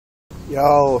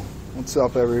Yo, what's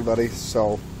up everybody?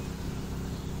 So,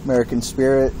 American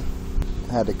Spirit,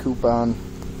 had a coupon,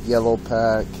 yellow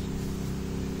pack.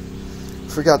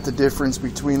 Forgot the difference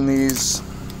between these.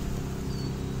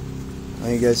 Now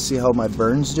you guys see how my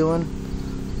burn's doing?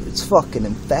 It's fucking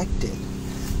infected.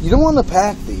 You don't want to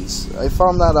pack these. I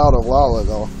found that out a while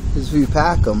ago. Because if you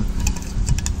pack them,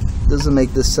 it doesn't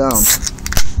make this sound.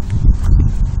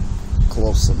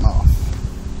 Close enough.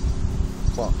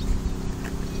 Fuck.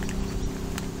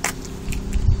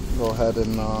 Go ahead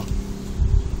and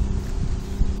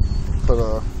put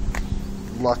a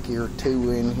lucky or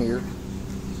two in here.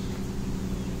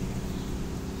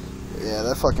 Yeah,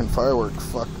 that fucking firework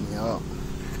fucked me up.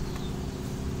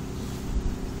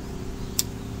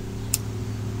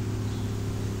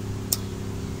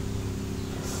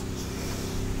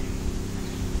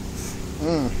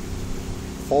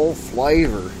 Full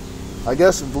flavor. I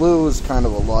guess blue is kind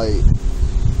of a light.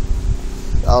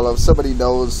 I don't know if somebody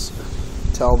knows.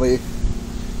 Tell me.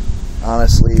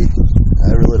 Honestly,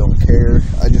 I really don't care.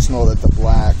 I just know that the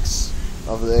blacks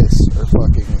of this are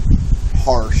fucking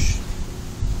harsh.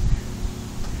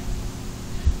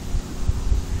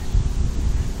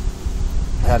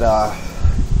 Had I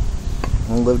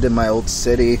lived in my old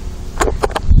city. I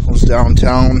was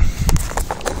downtown,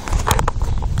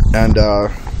 and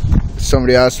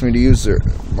somebody asked me to use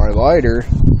my lighter.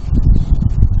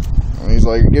 And he's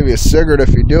like, "I'll give you a cigarette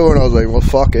if you do," and I was like, "Well,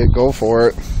 fuck it, go for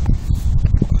it."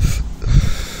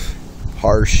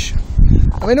 Harsh.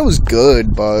 I mean, it was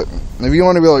good, but if you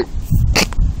want to be like,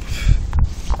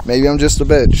 maybe I'm just a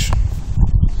bitch.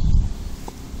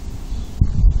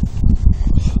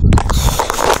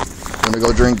 Gonna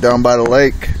go drink down by the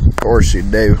lake? Of course you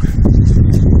do.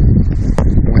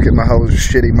 Look at how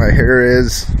shitty my hair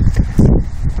is.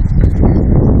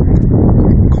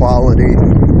 Quality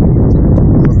of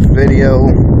video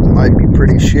might be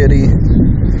pretty shitty.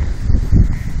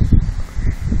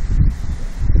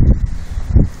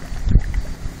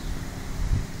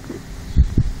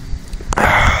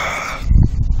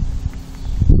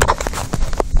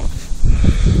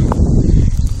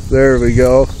 There we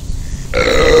go.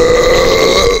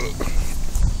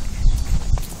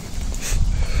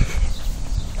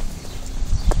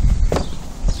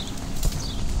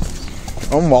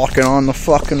 I'm walking on the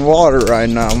fucking water right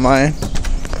now, man.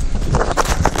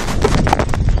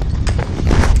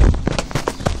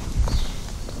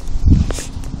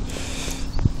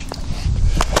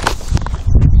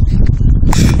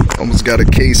 Almost got a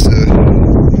case of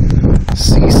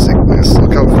seasickness.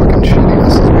 Look how fucking shitty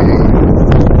this is being.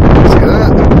 See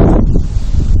that?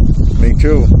 Me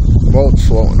too. The boat's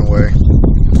floating away.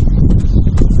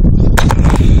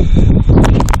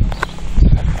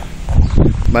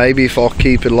 Maybe if I'll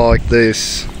keep it like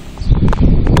this.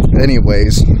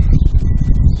 Anyways,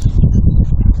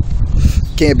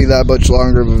 can't be that much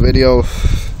longer of a video.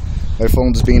 My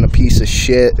phone's being a piece of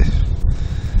shit.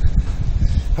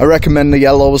 I recommend the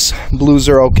yellows. Blues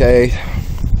are okay.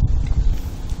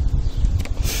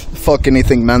 Fuck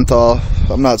anything menthol.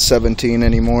 I'm not 17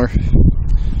 anymore.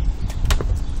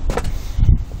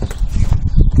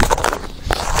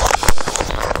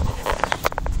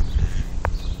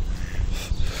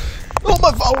 Oh,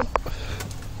 my phone!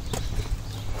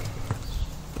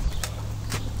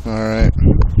 Alright.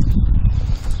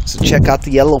 So check out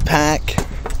the yellow pack.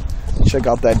 Check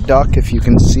out that duck if you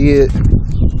can see it.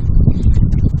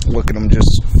 Look at him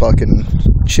just fucking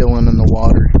chilling in the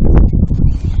water.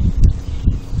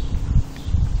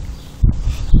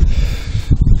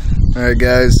 Alright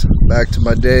guys, back to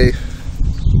my day.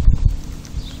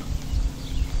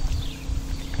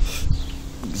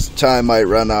 This time might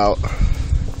run out.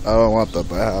 I don't want that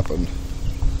to happen.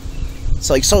 It's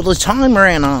like, so the time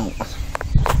ran out.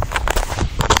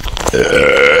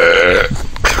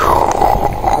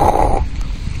 Oh,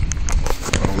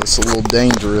 it's a little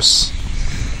dangerous.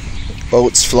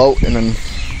 Boat's floating and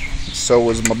so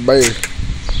is my bear.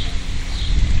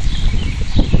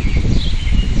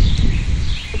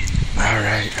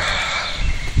 Alright.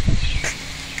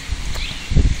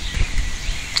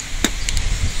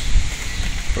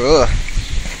 Ugh.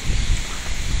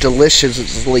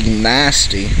 Deliciously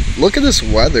nasty. Look at this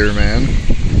weather, man.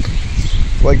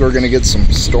 It's like we're gonna get some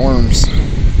storms.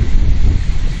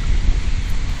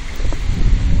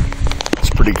 It's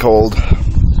pretty cold.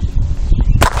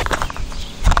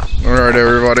 Alright,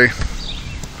 everybody.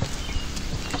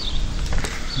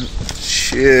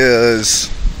 Cheers.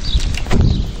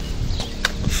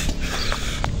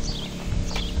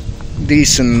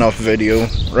 Decent enough video,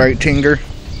 right, Tinger?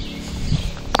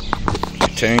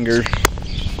 Tinger.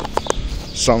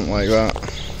 Something like that.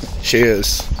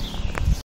 Cheers.